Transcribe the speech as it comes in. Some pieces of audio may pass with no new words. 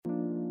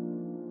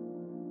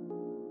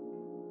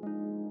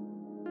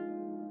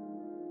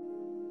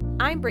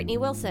I'm Brittany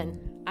Wilson.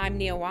 I'm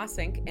Nia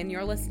Wasink, and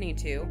you're listening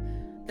to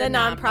The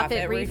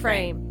Nonprofit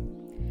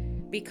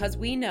Reframe. Because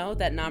we know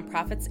that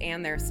nonprofits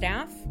and their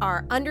staff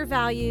are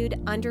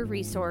undervalued,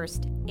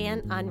 under-resourced,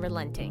 and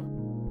unrelenting.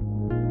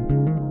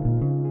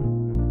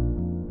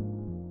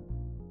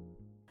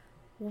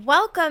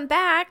 Welcome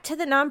back to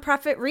the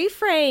Nonprofit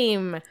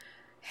Reframe.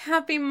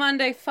 Happy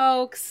Monday,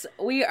 folks.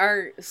 We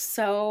are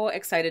so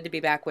excited to be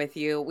back with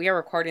you. We are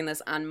recording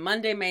this on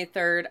Monday, May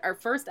 3rd, our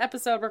first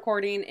episode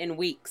recording in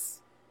weeks.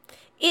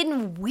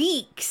 In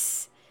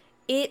weeks.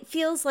 It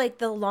feels like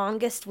the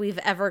longest we've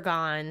ever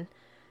gone.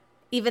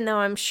 Even though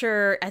I'm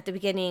sure at the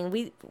beginning,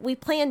 we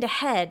planned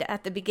ahead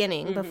at the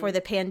beginning before the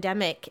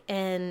pandemic.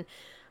 And,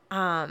 but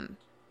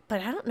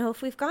I don't know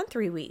if we've gone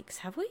 3 weeks.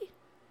 Have we?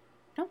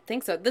 I don't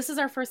think so. This is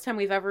our first time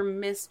we've ever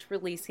missed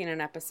releasing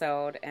an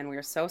episode, and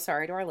we're so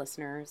sorry to our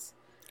listeners.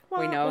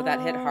 We know that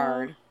hit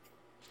hard.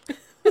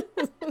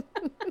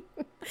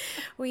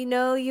 We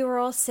know you were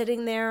all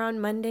sitting there on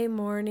Monday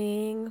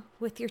morning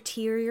with your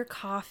tea or your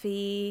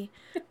coffee,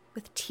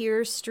 with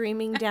tears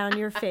streaming down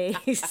your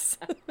face.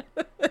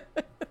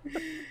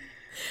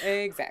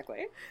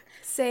 Exactly.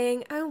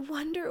 Saying, I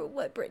wonder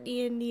what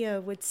Brittany and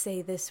Nia would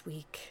say this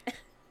week.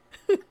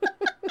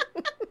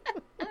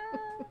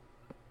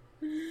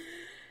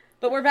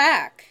 But we're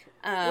back,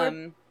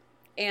 and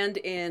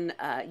in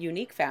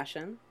unique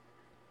fashion.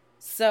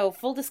 So,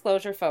 full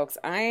disclosure, folks,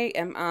 I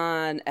am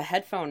on a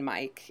headphone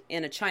mic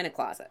in a china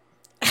closet.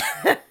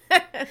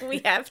 We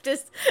have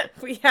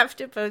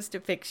to post a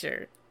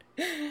picture.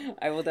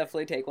 I will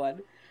definitely take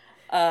one.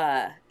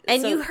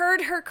 You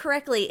heard her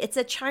correctly. It's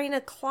a china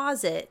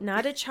closet,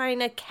 not a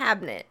china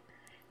cabinet.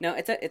 No,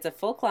 it's a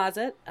full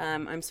closet.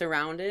 I'm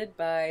surrounded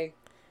by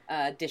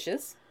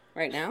dishes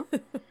right now.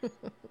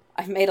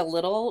 I've made a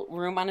little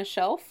room on a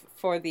shelf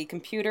for the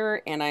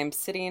computer, and I'm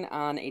sitting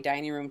on a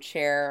dining room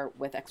chair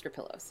with extra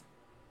pillows.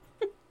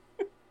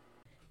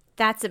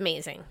 That's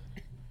amazing.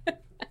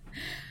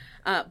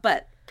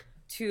 But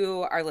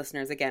to our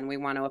listeners, again, we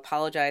want to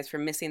apologize for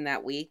missing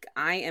that week.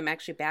 I am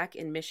actually back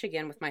in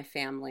Michigan with my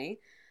family.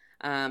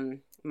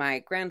 My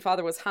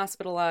grandfather was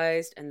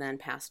hospitalized and then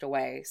passed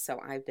away, so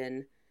I've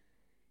been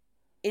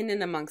in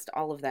and amongst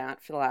all of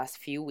that for the last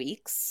few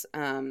weeks.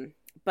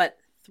 But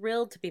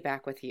thrilled to be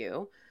back with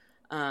you.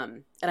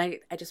 And I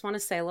just want to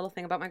say a little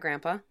thing about my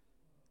grandpa,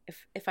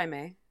 if I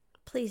may.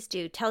 Please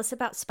do. Tell us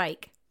about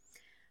Spike.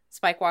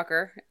 Spike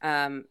Walker.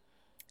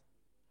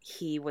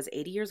 He was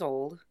 80 years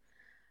old,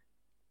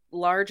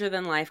 larger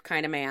than life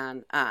kind of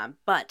man.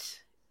 But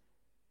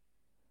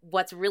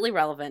what's really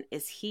relevant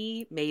is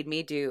he made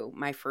me do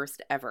my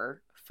first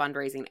ever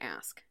fundraising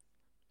ask.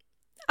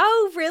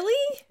 Oh,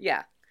 really?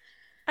 Yeah.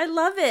 I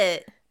love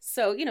it.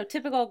 So,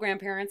 typical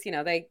grandparents,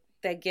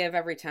 they give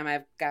every time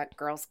I've got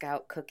Girl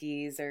Scout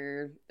cookies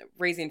or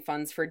raising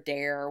funds for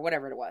DARE or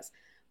whatever it was.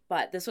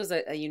 But this was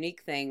a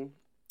unique thing.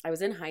 I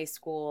was in high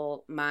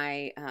school.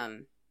 My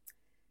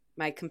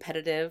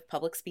competitive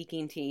public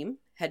speaking team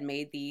had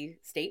made the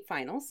state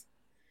finals.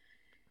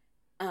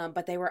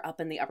 But they were up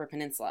in the Upper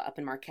Peninsula, up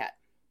in Marquette.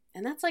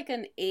 And that's like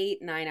an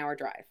 8-9 hour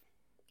drive.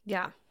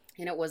 Yeah.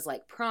 And it was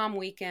like prom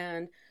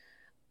weekend.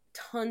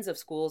 Tons of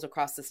schools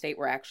across the state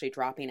were actually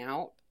dropping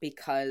out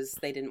because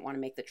they didn't want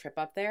to make the trip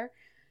up there.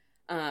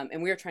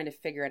 And we were trying to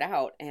figure it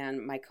out.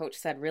 And my coach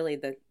said,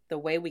 really, the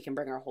way we can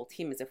bring our whole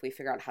team is if we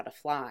figure out how to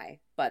fly.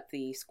 But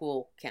the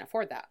school can't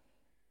afford that.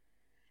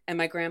 And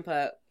my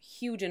grandpa,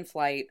 huge in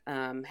flight,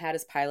 had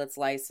his pilot's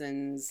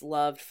license,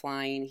 loved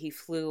flying. He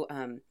flew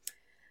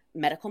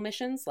medical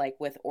missions, like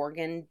with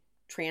organ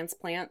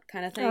transplant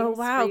kind of things. Oh,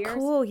 wow.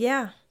 Cool.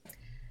 Yeah.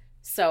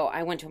 So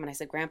I went to him and I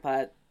said,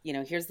 Grandpa,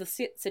 here's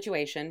the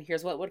situation.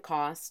 Here's what it would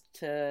cost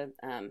to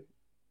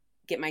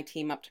get my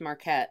team up to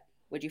Marquette.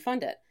 Would you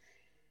fund it?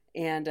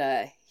 And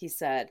he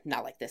said,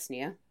 not like this,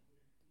 Nia.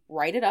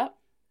 Write it up,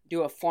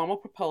 do a formal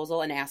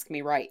proposal, and ask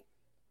me right.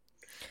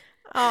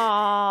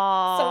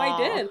 Aww. So I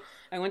did.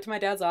 I went to my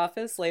dad's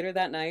office later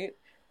that night,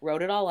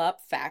 wrote it all up,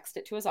 faxed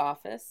it to his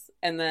office,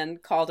 and then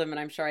called him, and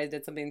I'm sure I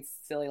did something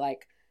silly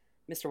like,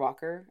 Mr.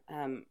 Walker,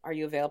 are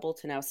you available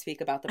to now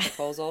speak about the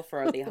proposal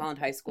for the Holland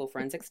High School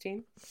forensics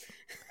team?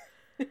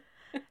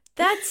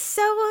 That's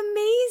so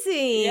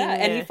amazing. Yeah,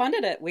 and he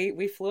funded it.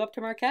 We flew up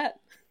to Marquette.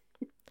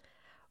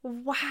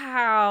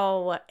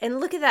 Wow. And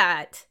look at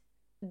that.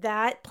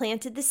 That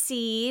planted the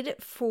seed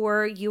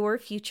for your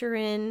future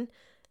in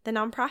the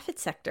nonprofit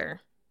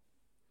sector.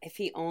 If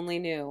he only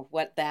knew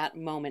what that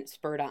moment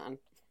spurred on.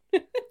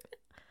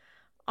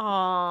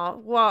 Aw,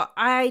 well,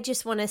 I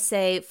just want to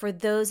say, for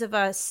those of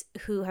us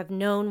who have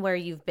known where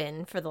you've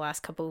been for the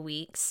last couple of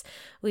weeks,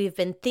 we've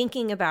been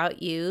thinking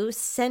about you,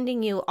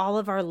 sending you all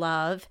of our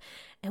love,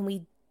 and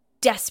we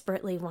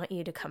desperately want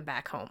you to come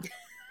back home.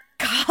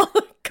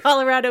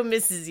 Colorado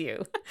misses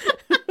you.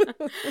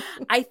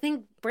 I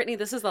think, Brittany,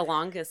 this is the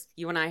longest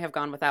you and I have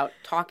gone without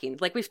talking.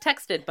 Like, we've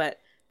texted, but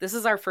this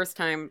is our first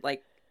time,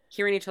 like,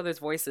 hearing each other's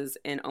voices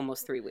in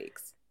almost 3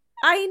 weeks.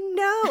 I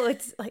know.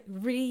 It's like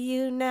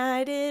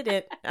reunited.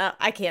 And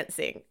I can't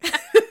sing.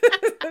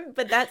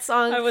 But that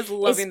song. I was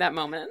loving that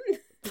moment.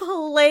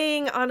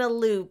 playing on a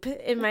loop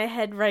in my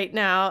head right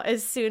now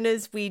as soon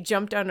as we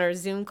jumped on our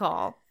Zoom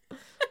call.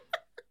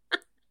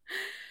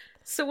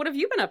 So what have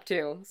you been up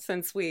to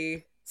since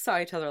we saw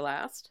each other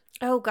last?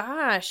 Oh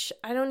gosh,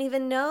 I don't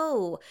even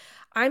know.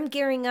 I'm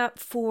gearing up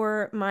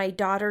for my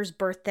daughter's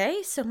birthday.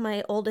 So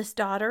my oldest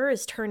daughter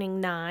is turning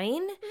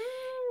 9.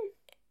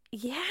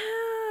 Yeah,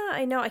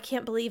 I know. I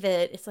can't believe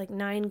it. It's like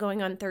 9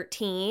 going on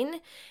 13.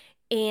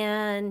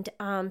 And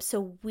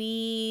so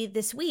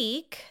this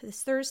week,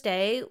 this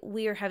Thursday,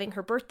 we are having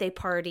her birthday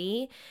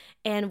party,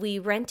 and we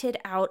rented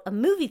out a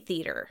movie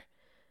theater.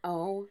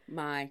 Oh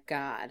my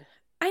God.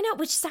 I know,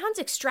 which sounds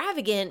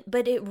extravagant,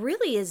 but it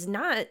really is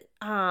not.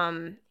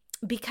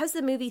 Because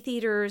the movie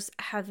theaters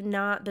have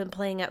not been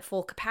playing at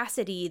full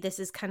capacity, this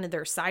is kind of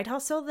their side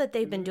hustle that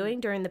they've been doing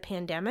during the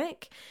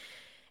pandemic.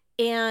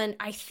 And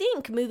I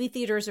think movie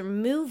theaters are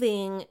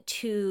moving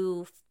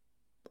to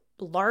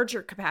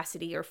larger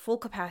capacity or full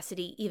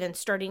capacity even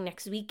starting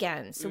next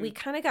weekend. So we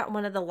kind of got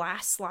one of the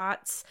last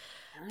slots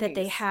that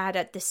they had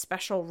at this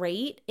special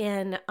rate.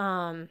 And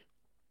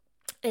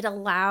it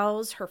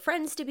allows her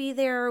friends to be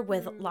there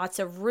with lots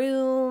of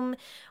room.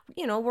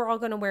 You know, we're all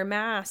going to wear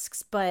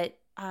masks, but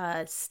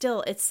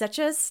still, it's such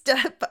a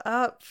step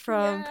up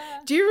from... Yeah.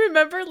 Do you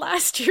remember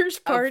last year's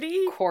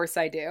party? Of course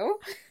I do.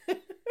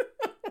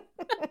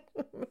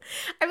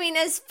 I mean,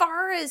 as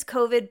far as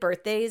COVID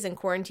birthdays and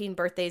quarantine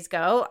birthdays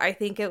go, I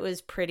think it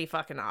was pretty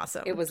fucking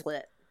awesome. It was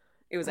lit.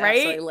 It was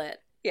absolutely lit.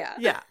 Yeah.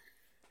 Yeah.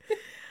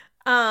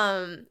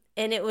 And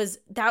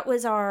that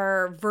was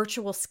our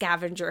virtual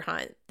scavenger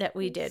hunt that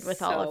we did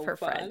with all of her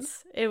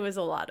friends. It was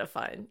a lot of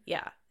fun.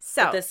 Yeah.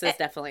 So but this is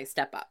definitely a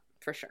step up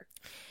for sure.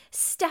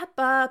 Step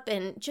up,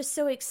 and just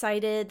so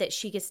excited that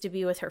she gets to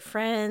be with her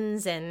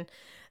friends. And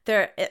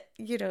they're,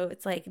 you know,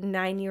 it's like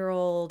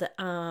 9-year-old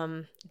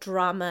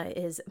drama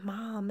is,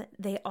 Mom,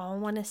 they all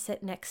want to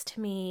sit next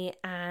to me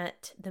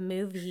at the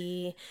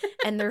movie,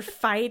 and they're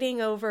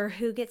fighting over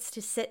who gets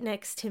to sit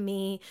next to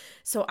me.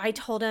 So I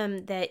told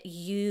them that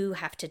you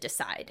have to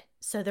decide.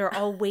 So they're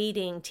all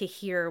waiting to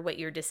hear what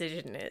your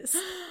decision is.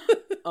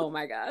 Oh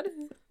my God.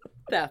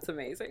 That's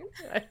amazing.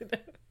 I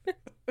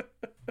know.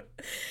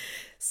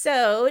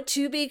 So,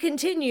 to be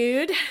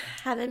continued.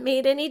 Haven't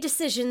made any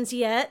decisions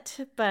yet,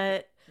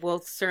 but... We'll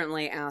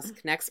certainly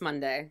ask next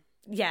Monday.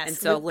 Yes. And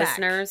so,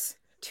 listeners,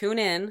 tune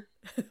in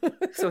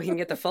so we can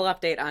get the full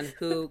update on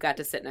who got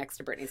to sit next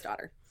to Brittany's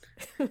daughter.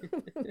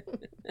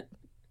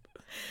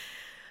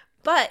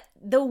 But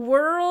the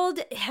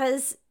world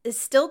is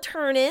still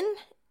turning,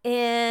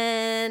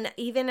 and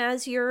even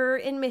as you're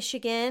in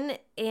Michigan,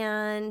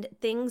 and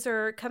things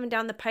are coming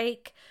down the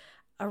pike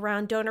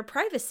around donor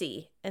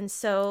privacy. And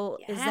so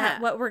is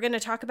that what we're going to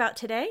talk about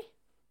today?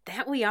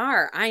 That we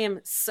are. I am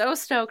so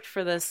stoked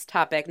for this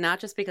topic, not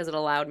just because it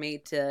allowed me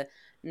to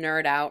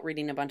nerd out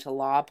reading a bunch of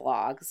law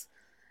blogs.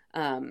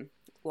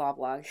 Law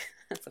blog.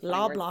 That's a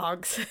law word.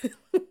 Blogs.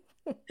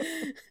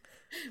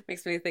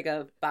 Makes me think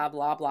of Bob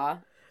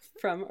Loblaw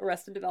from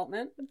Arrested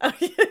Development. Oh,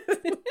 yeah.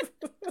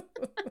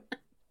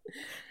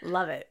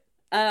 Love it.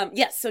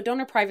 Yes, so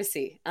donor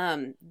privacy.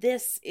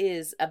 This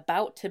is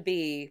about to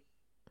be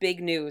big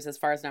news as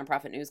far as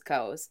nonprofit news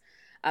goes,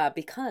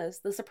 because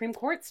the Supreme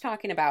Court's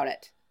talking about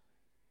it.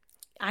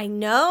 I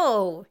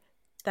know.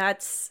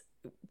 That's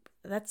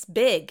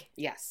big.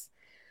 Yes.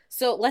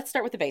 So let's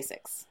start with the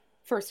basics.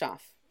 First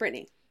off,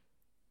 Brittany,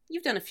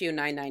 you've done a few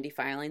 990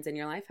 filings in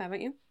your life,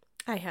 haven't you?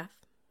 I have.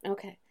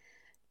 Okay.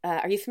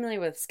 Are you familiar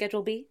with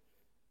Schedule B?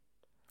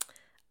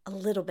 A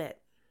little bit.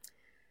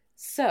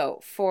 So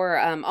for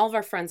all of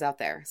our friends out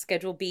there,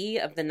 Schedule B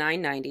of the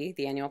 990,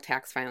 the annual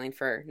tax filing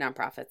for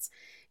nonprofits,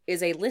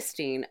 is a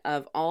listing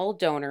of all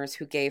donors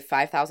who gave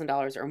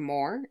 $5,000 or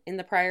more in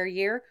the prior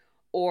year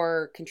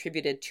or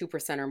contributed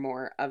 2% or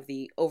more of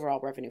the overall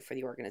revenue for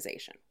the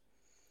organization.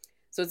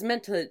 So it's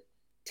meant to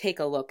take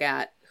a look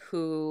at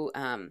who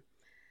kind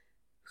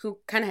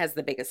of has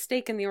the biggest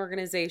stake in the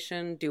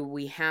organization. Do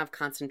we have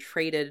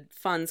concentrated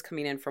funds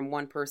coming in from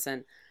one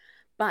person?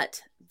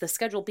 But the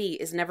Schedule B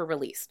is never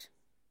released.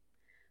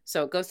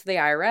 So it goes to the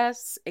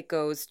IRS, it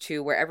goes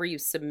to wherever you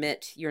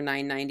submit your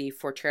 990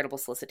 for charitable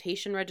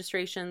solicitation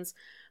registrations,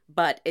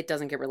 but it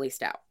doesn't get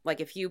released out. Like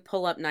if you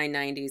pull up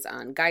 990s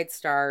on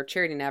GuideStar,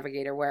 Charity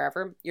Navigator,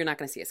 wherever, you're not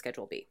going to see a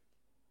Schedule B.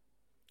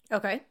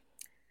 Okay.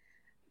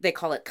 They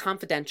call it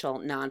confidential,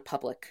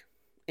 non-public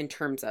in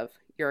terms of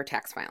your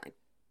tax filing.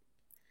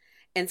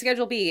 And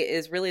Schedule B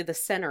is really the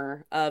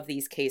center of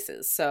these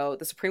cases. So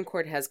the Supreme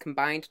Court has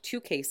combined 2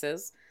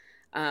 cases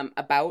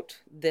about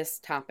this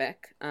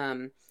topic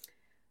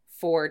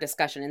for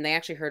discussion, and they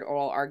actually heard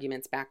oral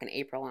arguments back in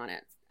April on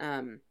it.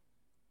 And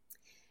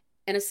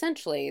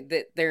essentially,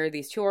 there are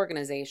these 2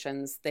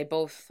 organizations. They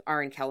both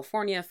are in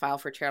California, file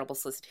for charitable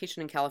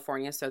solicitation in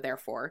California, so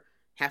therefore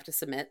have to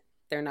submit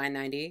their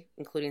 990,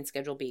 including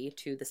Schedule B,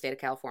 to the state of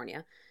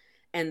California.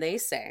 And they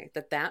say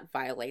that that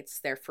violates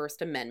their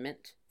First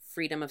Amendment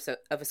freedom of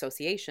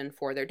association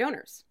for their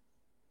donors.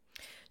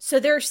 So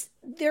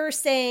they're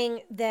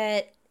saying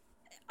that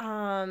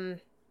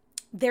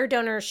their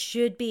donors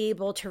should be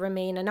able to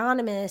remain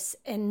anonymous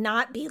and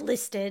not be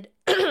listed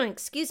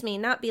excuse me,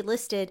 not be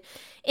listed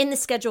in the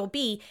Schedule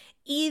B,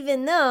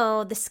 even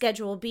though the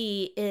Schedule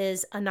B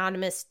is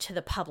anonymous to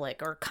the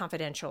public or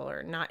confidential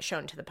or not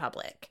shown to the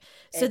public.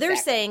 So they're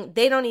saying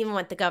they don't even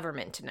want the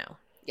government to know.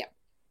 Yeah.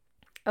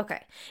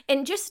 Okay.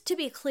 And just to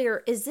be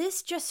clear, is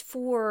this just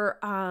for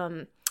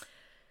 50,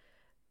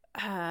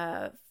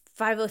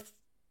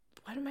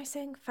 what am I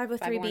saying?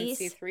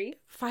 503Bs? 501c3?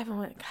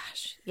 501,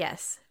 gosh,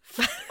 yes.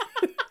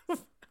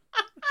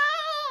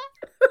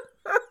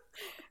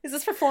 Is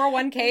this for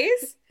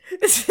 401ks?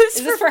 Is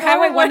this for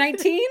Highway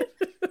 119?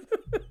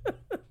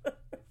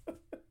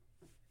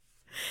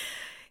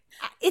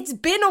 It's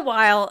been a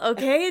while,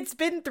 okay? It's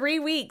been 3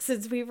 weeks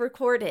since we've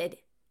recorded.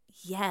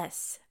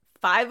 Yes,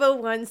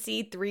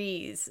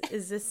 501c3s.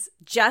 Is this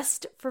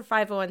just for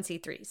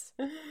 501c3s?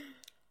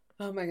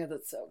 Oh my God,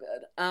 that's so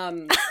good.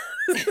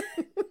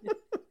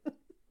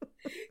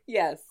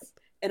 Yes.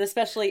 And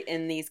especially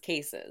in these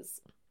cases,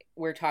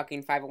 we're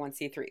talking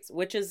 501c3s,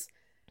 which is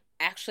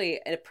actually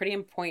a pretty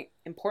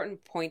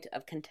important point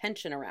of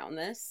contention around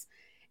this,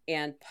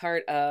 and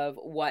part of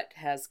what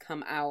has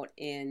come out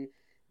in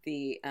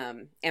the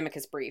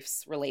amicus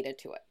briefs related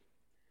to it.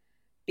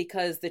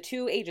 Because the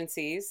two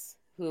agencies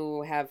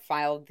who have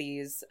filed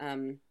these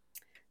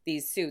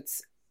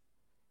suits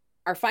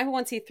are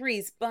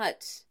 501c3s,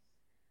 but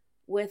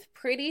with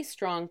pretty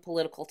strong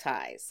political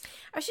ties.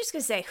 I was just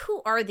going to say,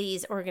 who are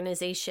these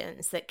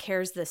organizations that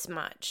cares this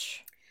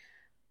much?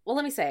 Well,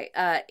 let me say,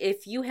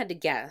 if you had to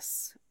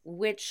guess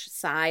which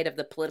side of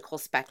the political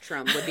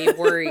spectrum would be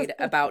worried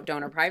about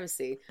donor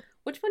privacy,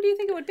 which one do you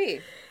think it would be?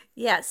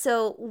 Yeah,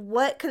 so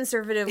what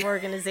conservative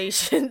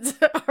organizations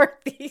are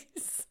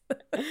these?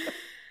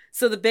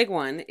 So the big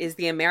one is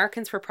the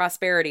Americans for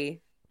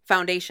Prosperity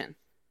Foundation.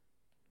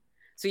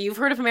 So you've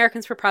heard of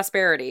Americans for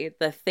Prosperity,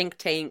 the think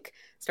tank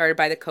started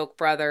by the Koch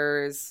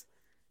brothers,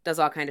 does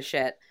all kind of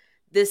shit.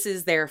 This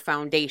is their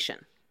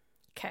foundation.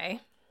 Okay.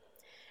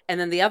 And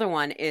then the other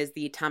one is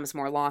the Thomas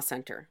More Law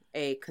Center,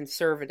 a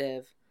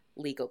conservative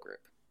legal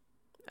group.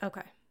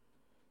 Okay.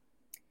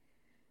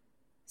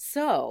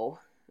 So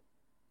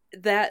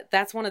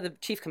that's one of the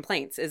chief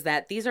complaints, is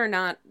that these are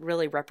not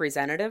really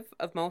representative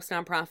of most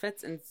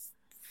nonprofits, and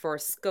for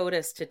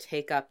SCOTUS to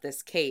take up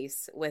this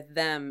case with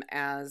them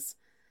as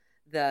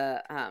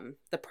the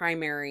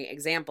primary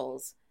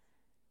examples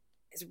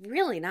is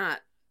really not,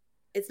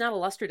 it's not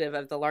illustrative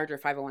of the larger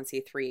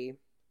 501c3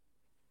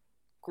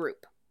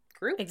 group.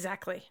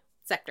 Exactly.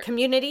 Sector.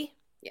 Community?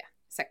 Yeah.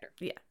 Sector.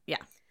 Yeah.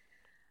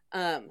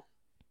 I've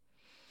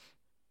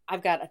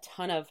got a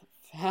ton of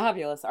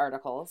fabulous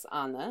articles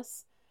on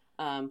this.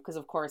 Because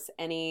of course,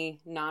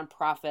 any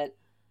nonprofit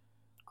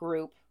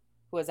group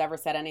who has ever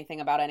said anything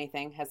about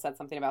anything has said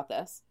something about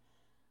this.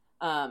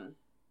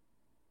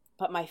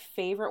 But my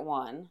favorite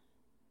one,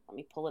 let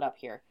me pull it up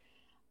here.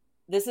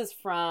 This is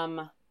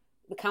from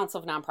the Council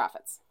of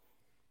Nonprofits.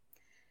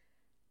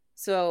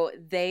 So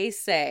they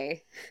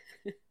say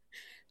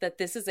that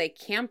this is a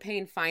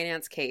campaign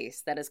finance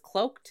case that is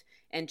cloaked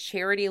in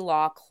charity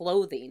law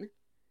clothing,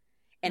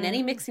 and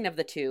any mixing of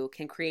the two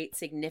can create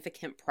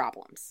significant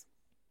problems.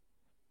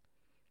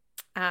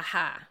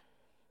 Aha.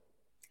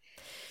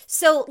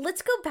 So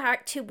let's go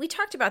back to, we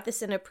talked about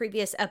this in a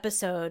previous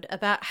episode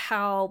about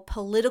how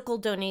political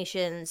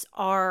donations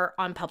are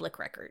on public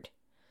record.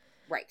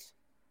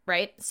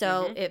 Right?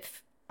 So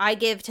if I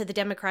give to the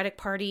Democratic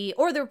Party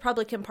or the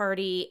Republican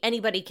Party,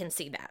 anybody can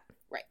see that.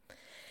 Right.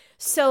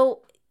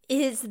 So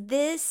is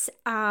this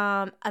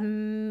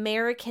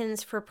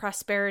Americans for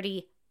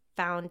Prosperity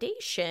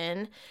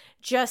Foundation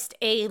just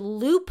a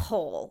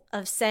loophole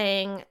of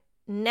saying,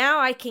 now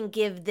I can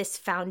give this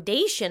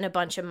foundation a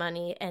bunch of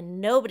money and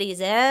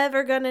nobody's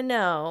ever going to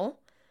know,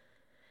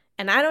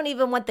 and I don't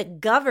even want the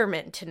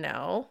government to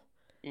know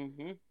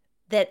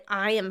that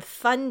I am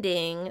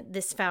funding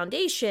this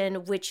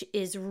foundation, which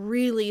is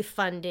really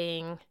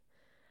funding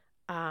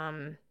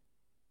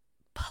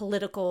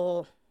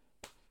political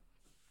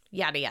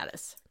yada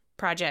yadas,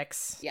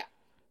 projects. Yeah.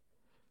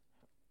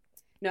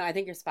 No, I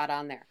think you're spot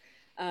on there.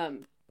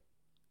 And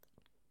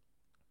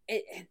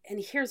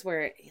here's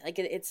where, like,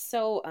 it's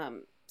so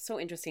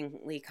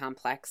interestingly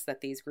complex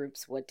that these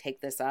groups would take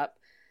this up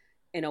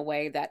in a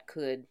way that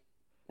could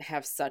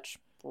have such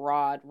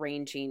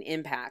broad-ranging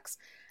impacts.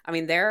 I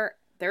mean, they're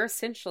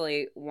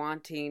essentially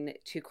wanting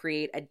to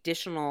create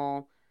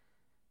additional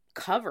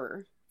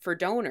cover for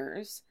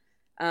donors,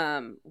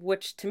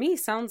 which to me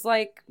sounds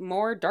like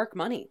more dark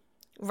money.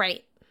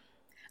 Right.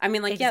 I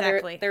mean, like,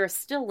 exactly. Yeah, there are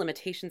still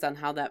limitations on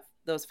how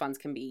those funds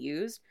can be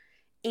used,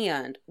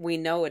 and we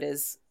know it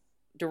is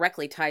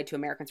directly tied to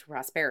Americans for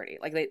Prosperity.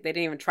 Like, they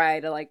didn't even try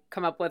to, like,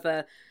 come up with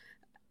a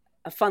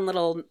fun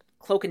little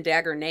cloak and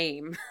dagger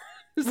name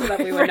so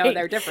that we would know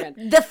they're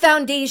different. The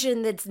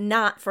foundation that's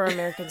not for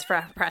Americans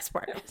for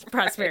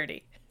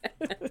Prosperity.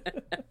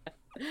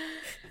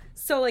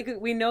 So, like,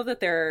 we know that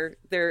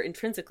they're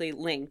intrinsically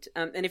linked.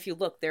 And if you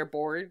look, their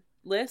board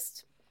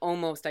list,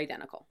 almost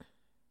identical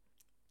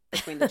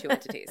between the two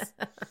entities.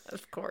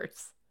 Of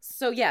course.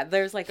 So, yeah,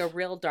 there's, like, a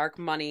real dark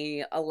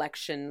money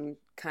election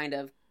kind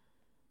of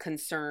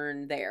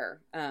concern there.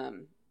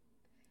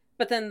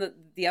 But then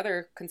the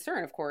other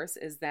concern, of course,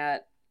 is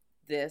that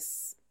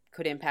this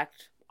could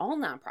impact all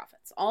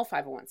nonprofits, all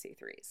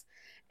 501c3s.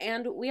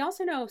 And we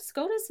also know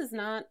SCOTUS is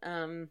not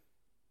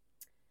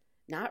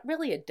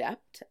really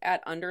adept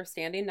at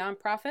understanding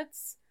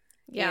nonprofits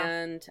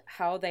and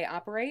how they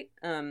operate.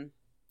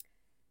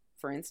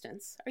 For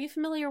instance, are you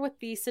familiar with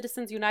the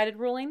Citizens United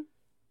ruling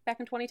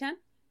back in 2010?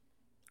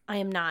 I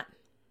am not.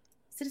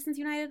 Citizens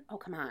United? Oh,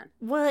 come on.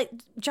 Well,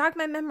 jog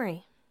my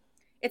memory.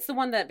 It's the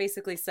one that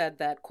basically said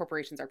that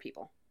corporations are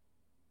people.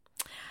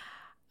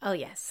 Oh,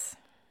 yes.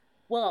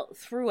 Well,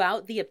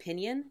 throughout the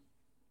opinion,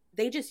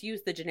 they just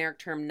used the generic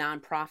term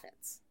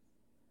nonprofits.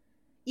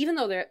 Even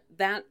though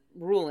that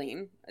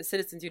ruling,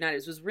 Citizens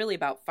United, was really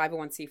about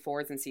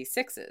 501c4s and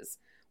c6s,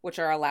 which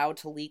are allowed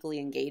to legally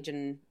engage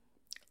in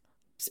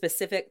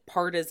specific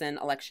partisan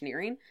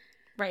electioneering.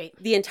 Right.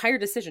 The entire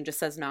decision just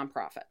says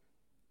nonprofit.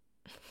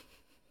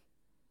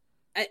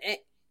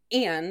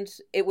 And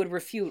it would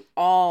refute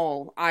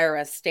all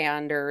IRS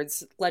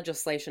standards,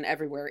 legislation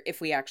everywhere,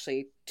 if we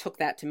actually took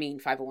that to mean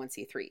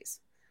 501c3s.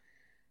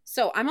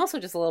 So I'm also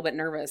just a little bit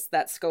nervous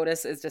that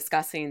SCOTUS is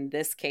discussing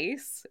this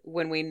case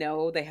when we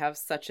know they have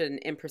such an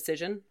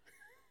imprecision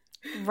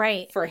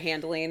for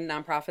handling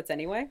nonprofits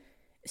anyway.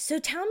 So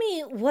tell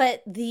me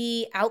what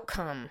the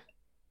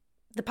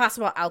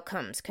possible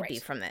outcomes could be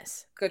from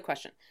this. Good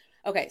question.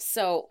 Okay,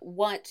 so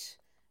what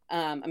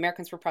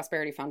Americans for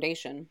Prosperity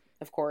Foundation,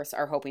 of course,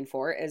 are hoping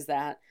for is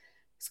that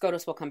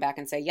SCOTUS will come back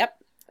and say, yep,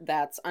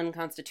 that's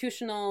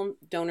unconstitutional.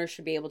 Donors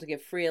should be able to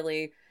give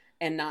freely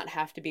and not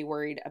have to be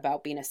worried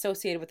about being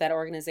associated with that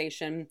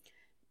organization.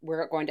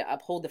 We're going to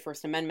uphold the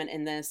First Amendment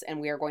in this,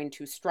 and we are going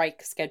to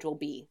strike Schedule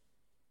B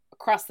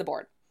across the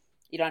board.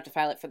 You don't have to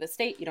file it for the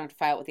state. You don't have to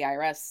file it with the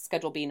IRS.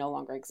 Schedule B no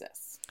longer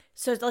exists.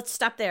 So let's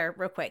stop there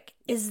real quick.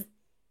 Is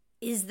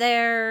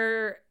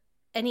there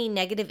any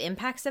negative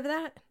impacts of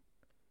that?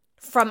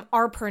 From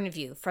our point of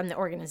view, from the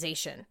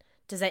organization,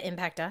 does that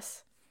impact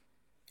us?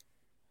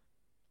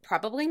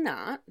 Probably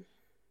not.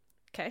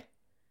 Okay.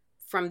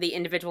 From the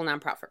individual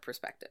nonprofit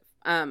perspective.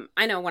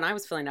 I know when I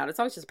was filling out, it's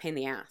always just a pain in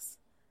the ass.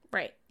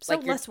 Right. So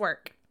like less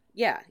work.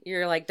 Yeah.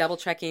 You're like double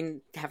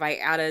checking, have I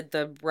added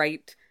the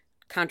right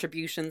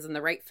contributions in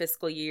the right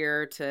fiscal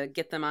year to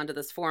get them onto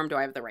this form? Do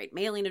I have the right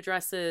mailing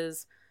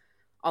addresses?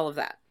 All of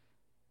that.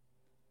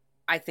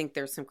 I think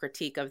there's some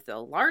critique of the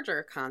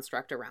larger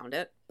construct around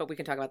it, but we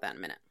can talk about that in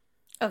a minute.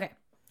 Okay.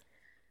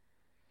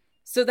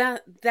 So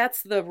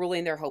that's the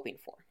ruling they're hoping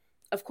for.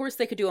 Of course,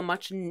 they could do a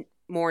much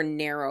more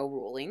narrow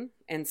ruling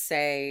and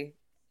say,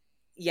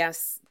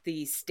 yes,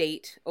 the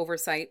state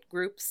oversight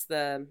groups,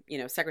 the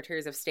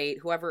secretaries of state,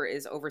 whoever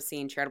is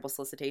overseeing charitable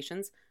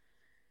solicitations,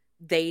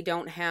 they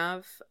don't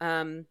have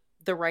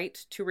the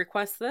right to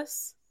request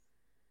this.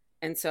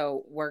 And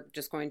so we're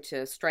just going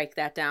to strike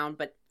that down,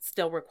 but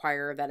still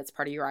require that it's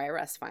part of your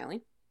IRS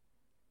filing.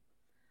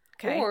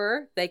 Okay.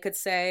 Or they could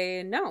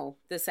say, no,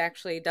 this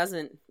actually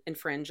doesn't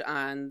infringe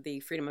on the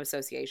freedom of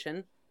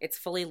association. It's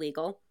fully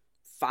legal.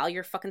 File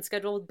your fucking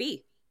Schedule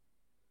B.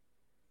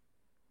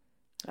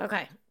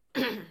 Okay.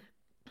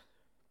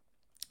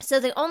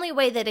 So the only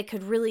way that it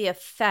could really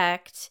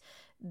affect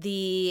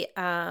the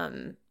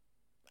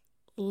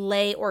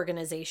lay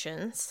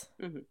organizations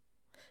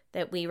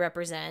that we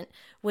represent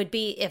would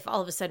be if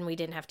all of a sudden we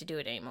didn't have to do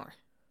it anymore.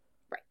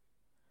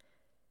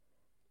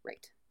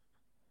 Right.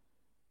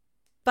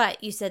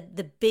 But you said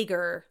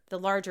the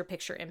larger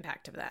picture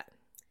impact of that.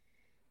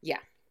 Yeah.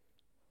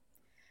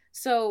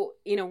 So,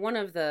 one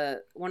of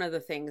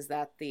the things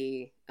that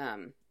the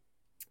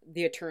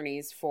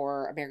attorneys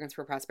for Americans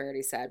for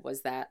Prosperity said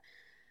was that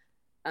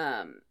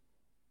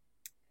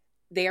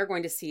they are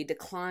going to see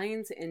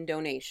declines in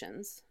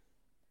donations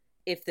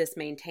if this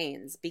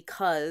maintains,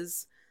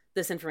 because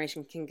this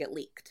information can get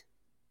leaked,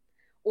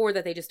 or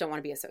that they just don't want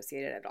to be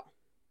associated at all.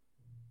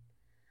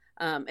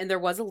 And there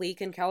was a leak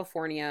in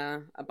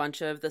California. A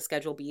bunch of the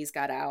Schedule Bs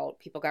got out.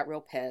 People got real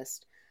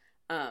pissed.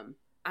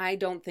 I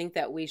don't think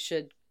that we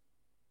should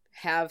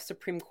have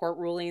Supreme Court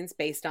rulings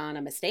based on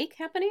a mistake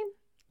happening.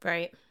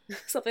 Right.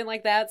 Something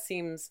like that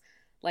seems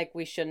like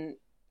we shouldn't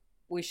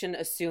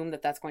assume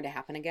that that's going to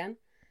happen again.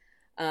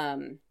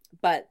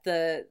 But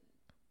the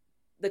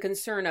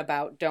concern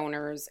about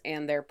donors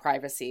and their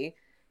privacy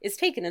is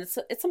taken. And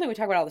it's something we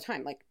talk about all the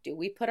time. Like, do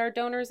we put our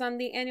donors on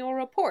the annual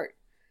report?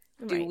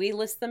 Do we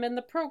list them in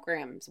the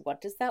programs?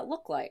 What does that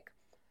look like?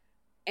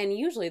 And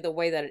usually the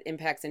way that it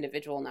impacts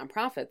individual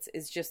nonprofits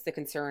is just the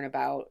concern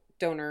about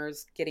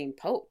donors getting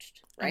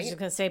poached, right? I was just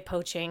going to say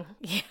poaching.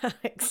 Yeah,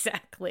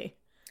 exactly.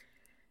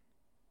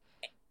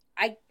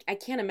 I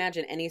can't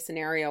imagine any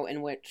scenario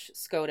in which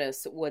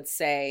SCOTUS would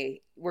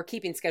say, we're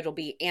keeping Schedule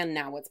B and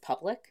now it's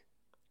public.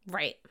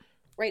 Right.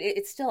 Right?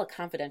 It's still a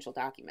confidential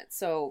document.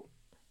 So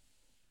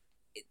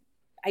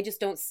I just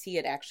don't see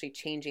it actually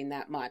changing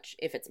that much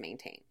if it's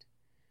maintained.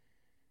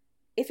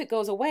 If it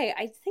goes away,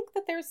 I think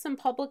that there's some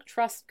public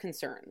trust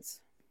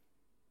concerns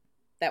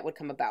that would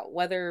come about,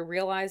 whether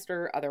realized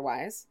or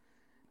otherwise.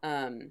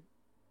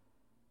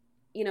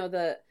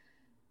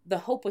 The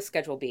hope with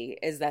Schedule B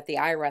is that the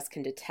IRS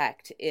can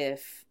detect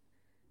if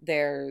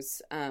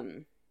there's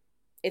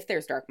if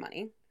there's dark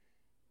money,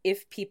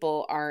 if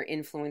people are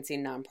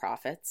influencing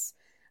nonprofits,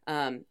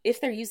 if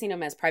they're using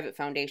them as private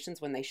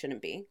foundations when they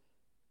shouldn't be.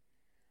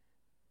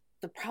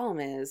 The problem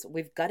is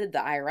we've gutted the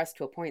IRS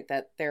to a point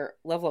that their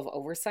level of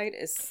oversight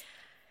is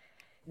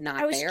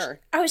not there.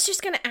 I was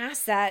just going to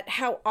ask that,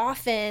 how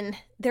often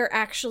they're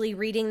actually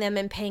reading them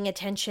and paying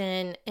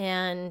attention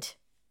and,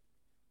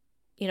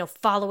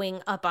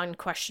 following up on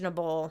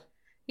questionable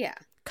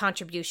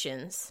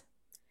contributions.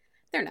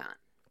 They're not.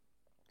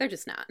 They're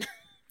just not.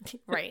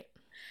 Right.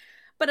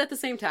 But at the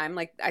same time,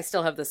 like, I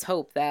still have this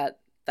hope that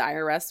the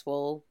IRS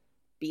will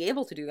be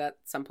able to do that at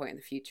some point in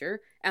the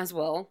future, as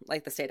well,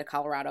 like the state of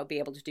Colorado, be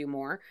able to do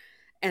more.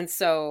 And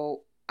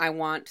so I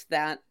want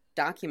that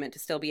document to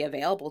still be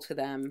available to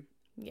them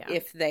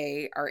if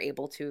they are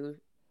able to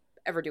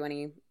ever do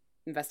any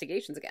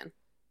investigations again.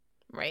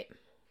 Right.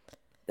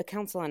 The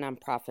Council on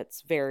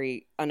Nonprofits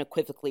very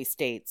unequivocally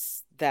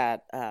states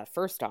that,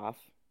 first off,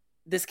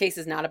 this case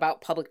is not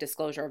about public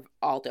disclosure of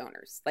all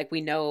donors. Like,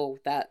 we know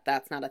that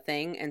that's not a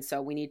thing, and so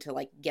we need to,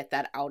 like, get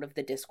that out of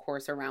the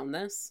discourse around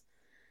this,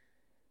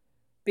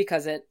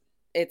 because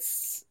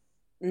it's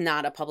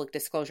not a public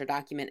disclosure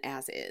document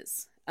as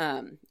is.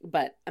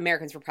 But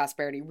Americans for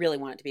Prosperity really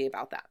want it to be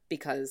about that,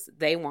 because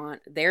they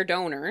want their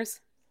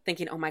donors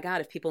thinking, oh my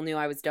God, if people knew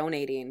I was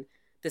donating,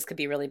 this could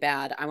be really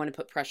bad. I want to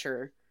put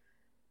pressure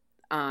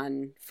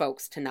on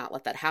folks to not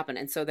let that happen.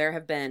 And so there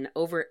have been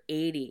over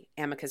 80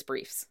 amicus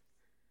briefs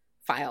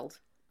filed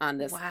on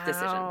this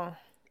decision.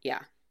 Yeah.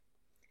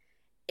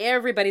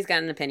 Everybody's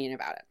got an opinion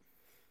about it.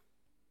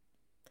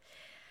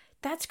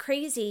 That's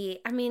crazy.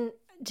 I mean,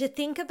 to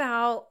think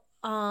about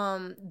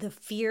the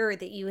fear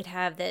that you would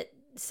have that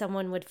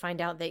someone would find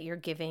out that you're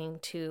giving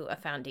to a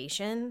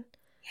foundation.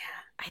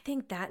 Yeah. I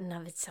think that in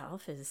of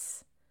itself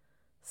is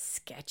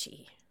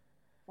sketchy.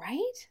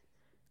 Right?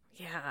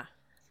 Yeah.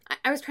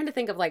 I was trying to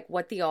think of, like,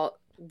 what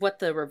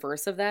the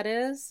reverse of that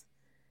is.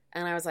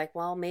 And I was like,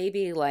 well,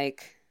 maybe,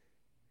 like,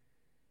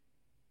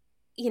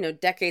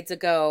 decades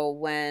ago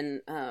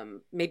when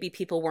maybe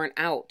people weren't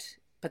out,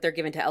 but they're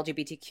given to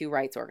LGBTQ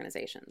rights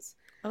organizations.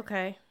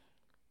 Okay.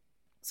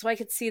 So I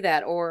could see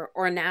that.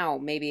 Or now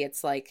maybe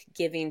it's like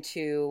giving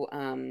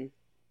to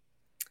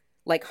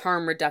like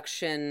harm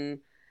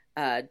reduction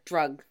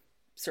drug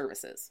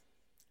services.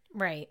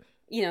 Right.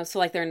 So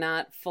like they're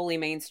not fully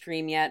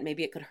mainstream yet.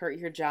 Maybe it could hurt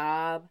your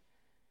job.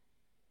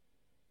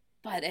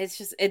 But it's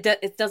just, it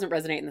doesn't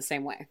resonate in the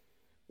same way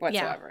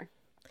whatsoever.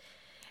 Yeah.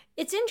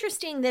 It's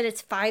interesting that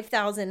it's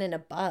 5,000 and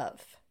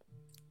above.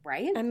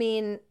 Right? I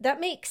mean, that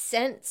makes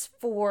sense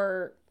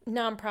for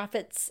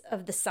nonprofits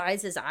of the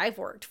sizes I've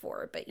worked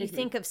for. But you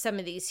think of some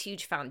of these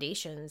huge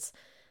foundations,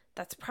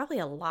 that's probably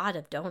a lot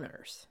of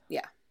donors.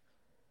 Yeah.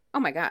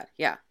 Oh my God.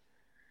 Yeah.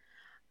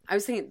 I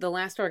was thinking the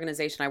last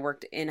organization I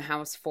worked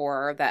in-house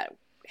for that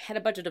had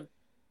a budget of,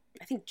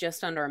 I think,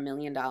 just under $1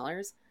 million.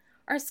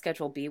 Our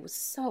Schedule B was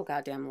so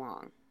goddamn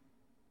long.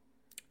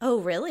 Oh,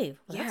 really?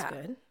 Well, yeah. That's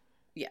good.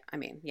 Yeah. I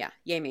mean, yeah.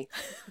 Yay me.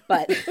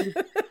 But.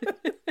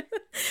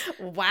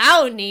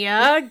 Wow,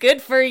 Nia.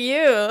 Good for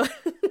you.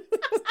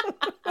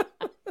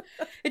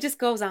 It just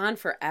goes on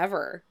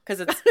forever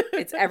because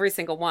it's every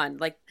single one.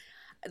 Like,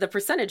 the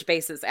percentage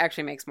basis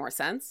actually makes more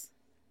sense.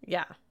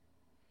 Yeah.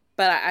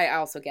 But I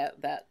also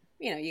get that,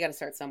 you got to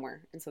start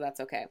somewhere. And so that's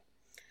okay.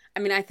 I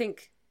mean, I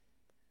think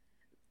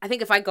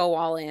if I go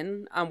all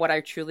in on what I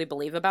truly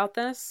believe about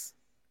this,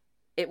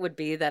 it would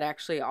be that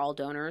actually all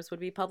donors would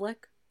be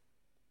public.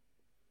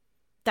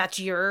 That's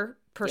your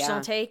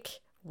personal take?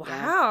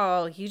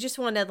 Wow. Yeah. You just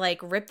want to, like,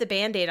 rip the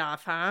Band-Aid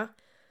off, huh?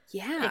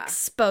 Yeah.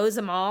 Expose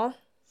them all?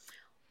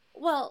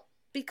 Well,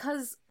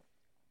 because,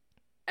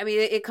 I mean,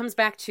 it comes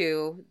back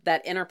to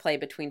that interplay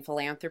between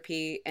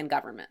philanthropy and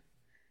government.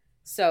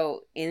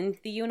 So in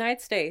the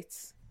United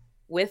States,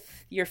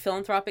 with your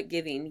philanthropic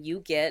giving,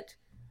 you get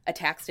a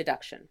tax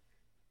deduction.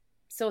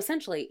 So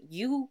essentially,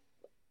 you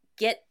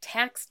get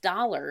tax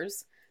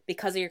dollars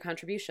because of your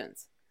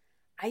contributions.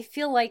 I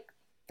feel like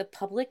the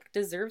public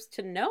deserves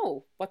to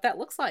know what that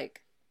looks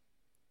like.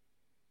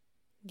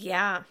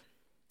 Yeah.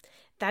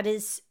 That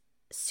is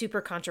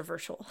super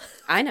controversial.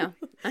 I know.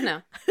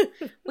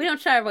 We don't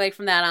shy away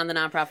from that on the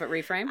Nonprofit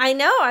Reframe. I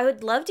know. I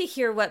would love to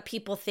hear what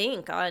people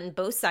think on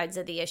both sides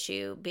of the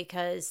issue,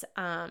 because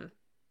I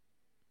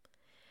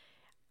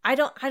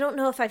don't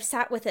know if I've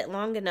sat with it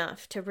long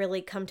enough to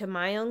really come to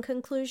my own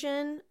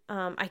conclusion.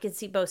 I can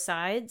see both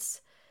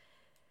sides,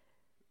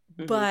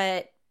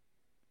 but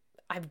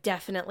I've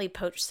definitely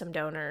poached some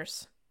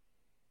donors.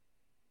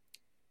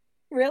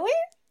 Really?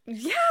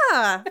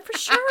 Yeah, for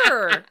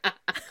sure.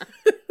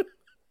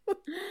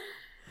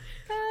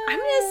 I'm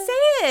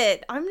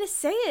going to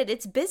say it.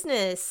 It's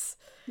business.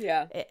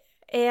 Yeah.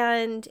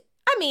 And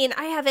I mean,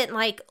 I haven't,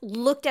 like,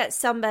 looked at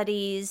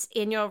somebody's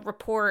annual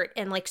report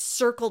and, like,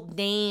 circled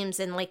names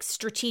and, like,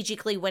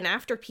 strategically went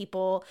after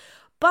people.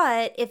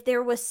 But if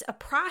there was a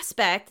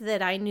prospect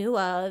that I knew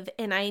of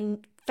and I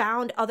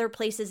found other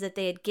places that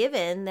they had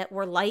given that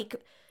were, like,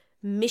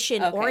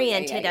 mission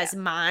oriented as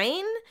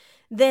mine,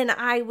 then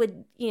I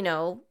would,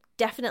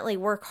 definitely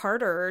work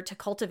harder to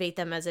cultivate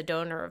them as a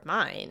donor of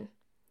mine.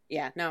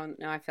 Yeah, no,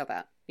 I feel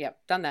that. Yep,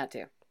 done that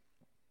too.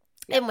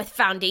 Yep. And with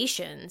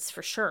foundations,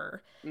 for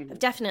sure. I've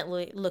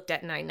definitely looked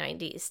at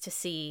 990s to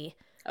see.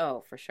 Oh,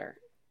 for sure.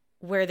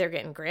 Where they're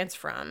getting grants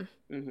from.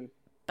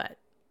 But.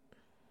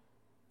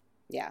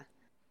 Yeah.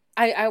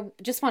 I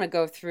just want to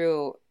go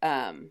through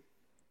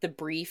the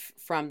brief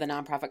from the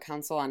Nonprofit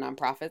Council on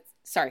Nonprofits.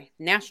 Sorry,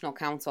 National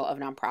Council of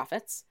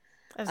Nonprofits.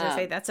 I was going to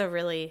say, that's a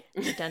really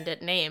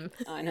redundant name.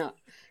 I know.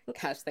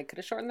 Gosh, they could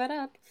have shortened that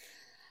up.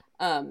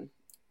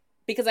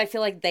 Because I feel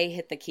like they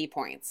hit the key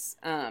points.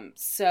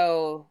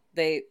 So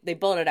they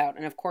bulleted out.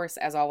 And of course,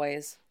 as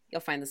always,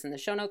 you'll find this in the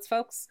show notes,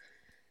 folks.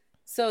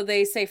 So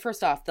they say,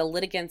 first off, the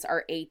litigants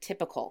are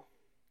atypical.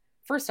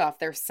 First off,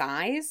 their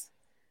size.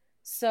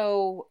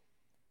 So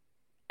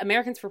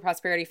Americans for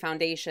Prosperity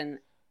Foundation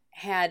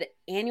had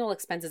annual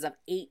expenses of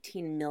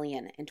 $18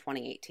 million in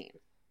 2018.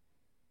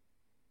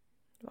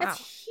 Wow.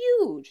 That's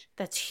huge.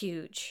 That's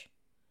huge.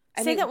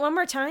 Say that one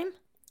more time.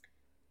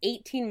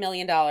 $18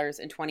 million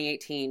in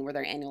 2018 were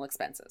their annual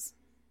expenses.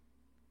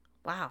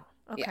 Wow.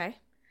 Okay. Yeah.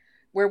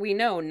 Where we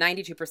know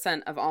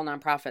 92% of all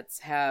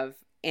nonprofits have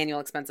annual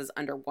expenses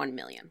under $1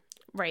 million.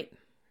 Right.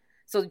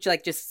 So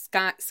like just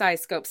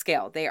size, scope,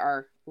 scale, they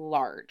are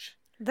large.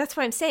 That's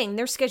why I'm saying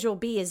their Schedule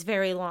B is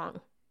very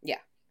long. Yeah.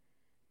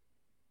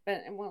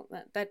 But, well,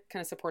 that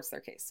kind of supports their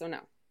case, so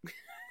no.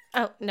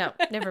 Oh, no.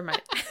 Never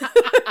mind.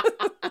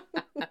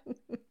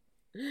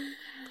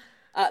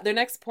 Their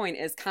next point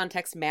is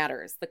context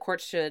matters. The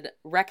court should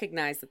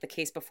recognize that the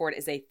case before it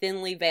is a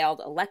thinly veiled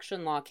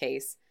election law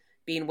case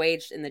being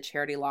waged in the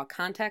charity law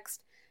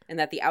context, and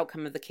that the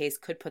outcome of the case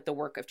could put the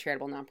work of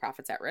charitable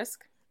nonprofits at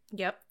risk.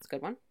 Yep. That's a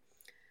good one.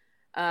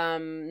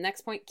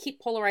 Next point, keep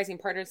polarizing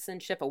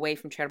partisanship away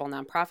from charitable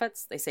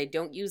nonprofits. They say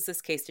don't use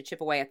this case to chip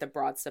away at the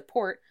broad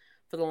support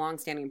for the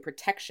longstanding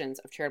protections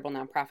of charitable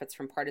nonprofits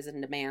from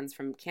partisan demands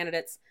from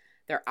candidates,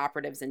 their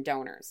operatives, and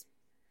donors.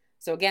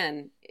 So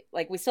again,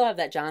 like we still have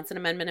that Johnson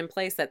Amendment in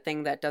place, that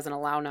thing that doesn't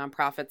allow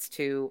nonprofits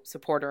to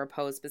support or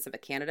oppose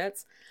specific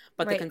candidates.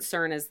 But the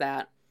concern is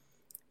that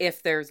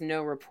if there's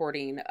no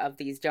reporting of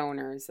these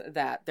donors,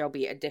 that there'll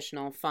be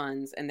additional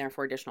funds and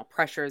therefore additional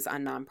pressures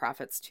on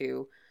nonprofits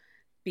to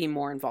be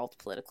more involved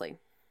politically.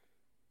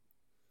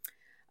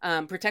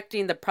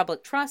 Protecting the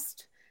public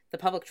trust. The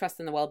public trust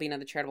in the well-being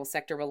of the charitable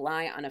sector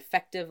rely on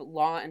effective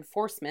law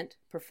enforcement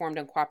performed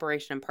in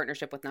cooperation and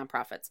partnership with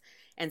nonprofits.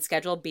 And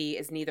Schedule B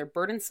is neither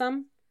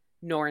burdensome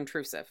nor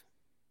intrusive.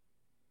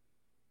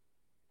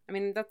 I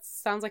mean, that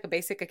sounds like a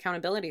basic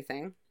accountability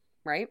thing,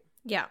 right?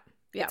 Yeah.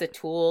 Yeah. It's a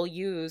tool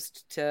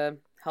used to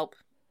help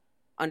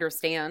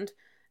understand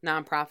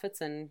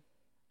nonprofits and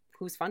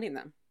who's funding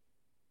them.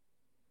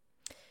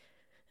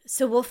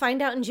 So we'll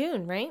find out in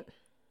June, right?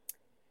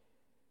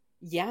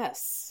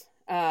 Yes.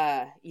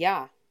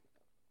 Yeah.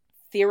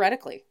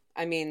 Theoretically.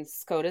 I mean,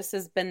 SCOTUS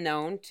has been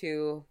known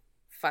to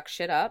fuck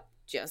shit up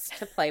just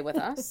to play with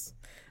us.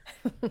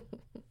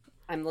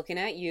 I'm looking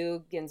at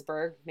you,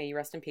 Ginsburg. May you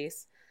rest in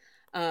peace.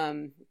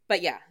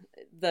 But yeah,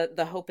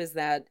 the hope is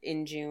that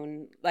in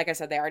June, like I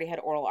said, they already had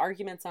oral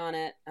arguments on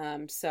it.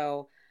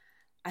 So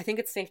I think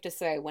it's safe to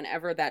say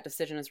whenever that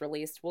decision is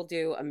released, we'll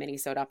do a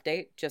mini-sode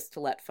update just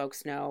to let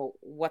folks know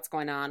what's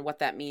going on, what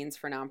that means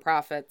for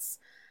nonprofits,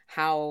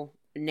 how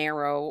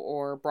narrow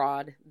or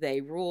broad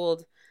they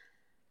ruled.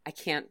 I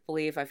can't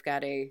believe I've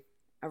got a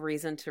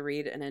reason to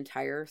read an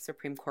entire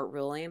Supreme Court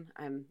ruling.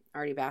 I'm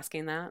already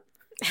basking that.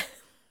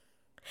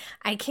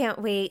 I can't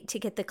wait to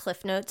get the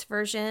Cliff Notes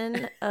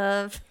version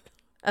of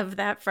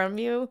that from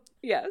you.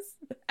 Yes.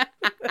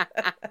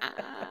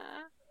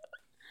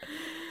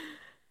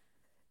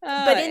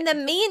 But in the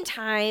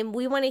meantime,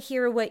 we want to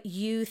hear what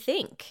you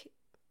think.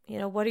 You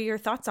know, what are your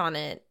thoughts on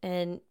it?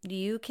 And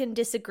you can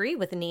disagree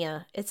with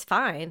Nia. It's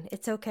fine.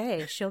 It's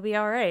okay. She'll be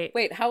all right.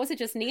 Wait, how is it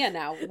just Nia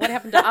now? What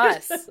happened to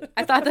us?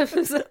 I thought this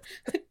was a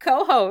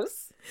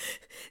co-host.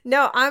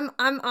 No, I'm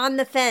on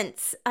the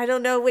fence. I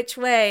don't know which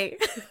way.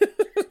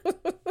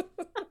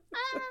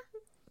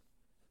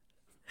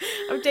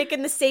 I'm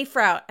taking the safe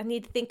route. I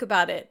need to think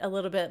about it a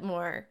little bit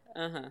more.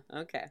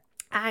 Okay.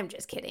 I'm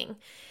just kidding.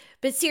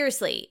 But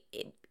seriously,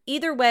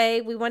 either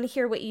way, we want to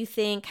hear what you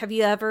think. Have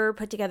you ever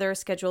put together a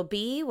Schedule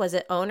B? Was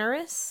it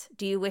onerous?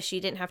 Do you wish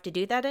you didn't have to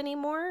do that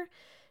anymore?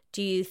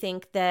 Do you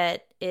think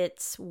that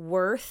it's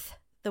worth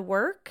the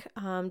work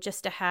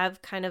just to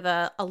have kind of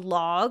a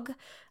log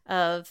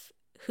of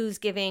who's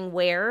giving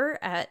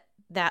where at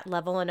that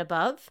level and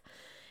above?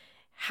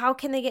 How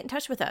can they get in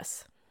touch with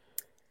us?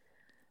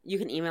 You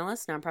can email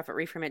us,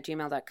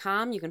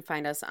 nonprofitreform@gmail.com. You can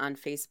find us on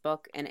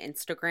Facebook and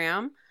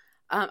Instagram.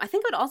 I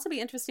think it would also be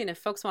interesting if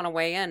folks want to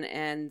weigh in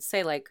and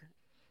say, like,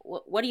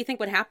 what do you think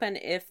would happen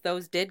if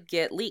those did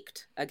get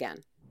leaked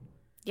again?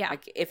 Yeah.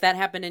 Like, if that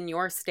happened in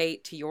your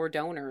state to your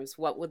donors,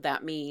 what would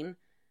that mean?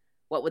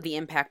 What would the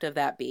impact of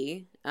that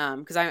be?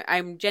 Because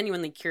I'm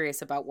genuinely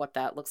curious about what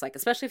that looks like,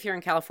 especially if you're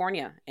in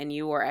California and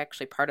you were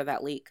actually part of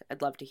that leak.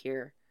 I'd love to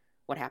hear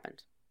what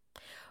happened.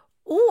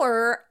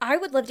 Or I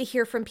would love to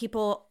hear from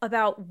people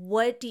about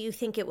what do you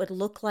think it would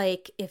look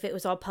like if it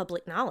was all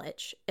public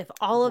knowledge, if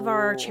all of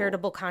our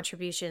charitable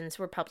contributions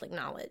were public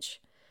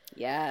knowledge.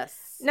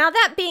 Yes. Now,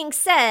 that being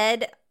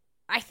said,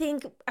 I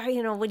think,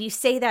 when you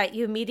say that,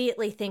 you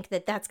immediately think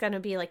that that's going to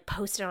be like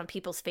posted on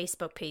people's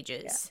Facebook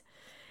pages. Yeah.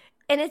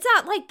 And it's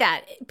not like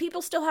that.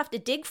 People still have to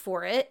dig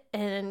for it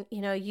and,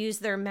 use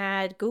their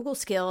mad Google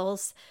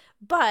skills.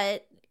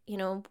 But,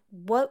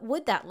 what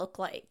would that look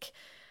like?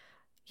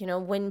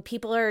 When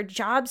people are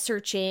job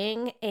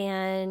searching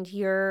and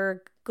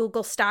you're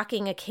Google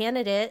stalking a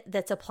candidate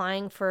that's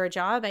applying for a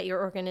job at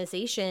your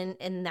organization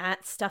and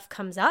that stuff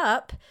comes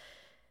up,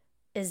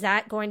 is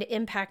that going to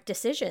impact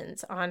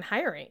decisions on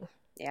hiring?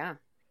 Yeah.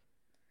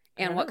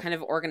 And what kind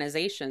of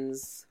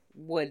organizations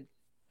would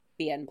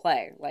be in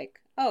play? Like,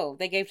 oh,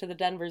 they gave to the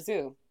Denver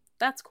Zoo.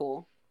 That's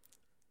cool.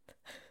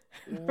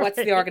 What's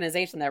the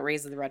organization that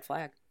raises the red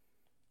flag?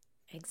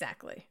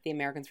 Exactly. The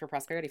Americans for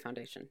Prosperity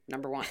Foundation,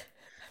 number 1.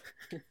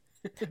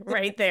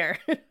 Right there.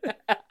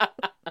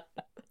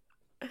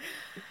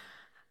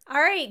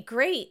 All right,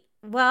 great.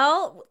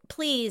 Well,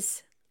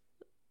 please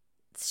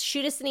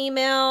shoot us an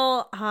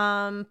email,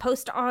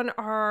 post on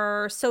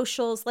our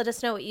socials, let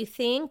us know what you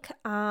think.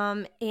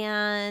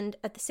 And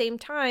at the same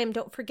time,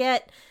 don't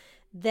forget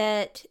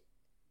that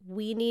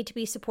we need to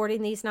be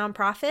supporting these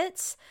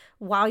nonprofits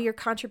while your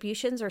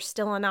contributions are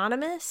still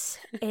anonymous.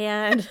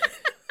 And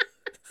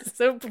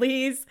so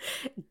please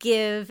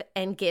give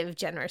and give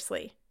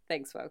generously.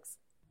 Thanks, folks.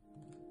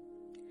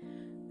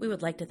 We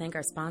would like to thank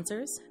our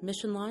sponsors.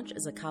 Mission Launch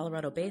is a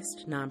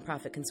Colorado-based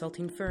nonprofit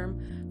consulting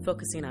firm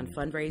focusing on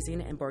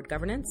fundraising and board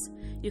governance.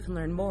 You can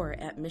learn more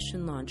at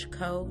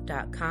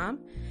missionlaunchco.com.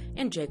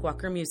 And Jake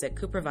Walker Music,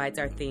 who provides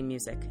our theme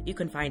music. You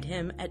can find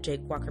him at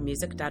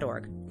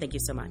jakewalkermusic.org. Thank you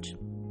so much.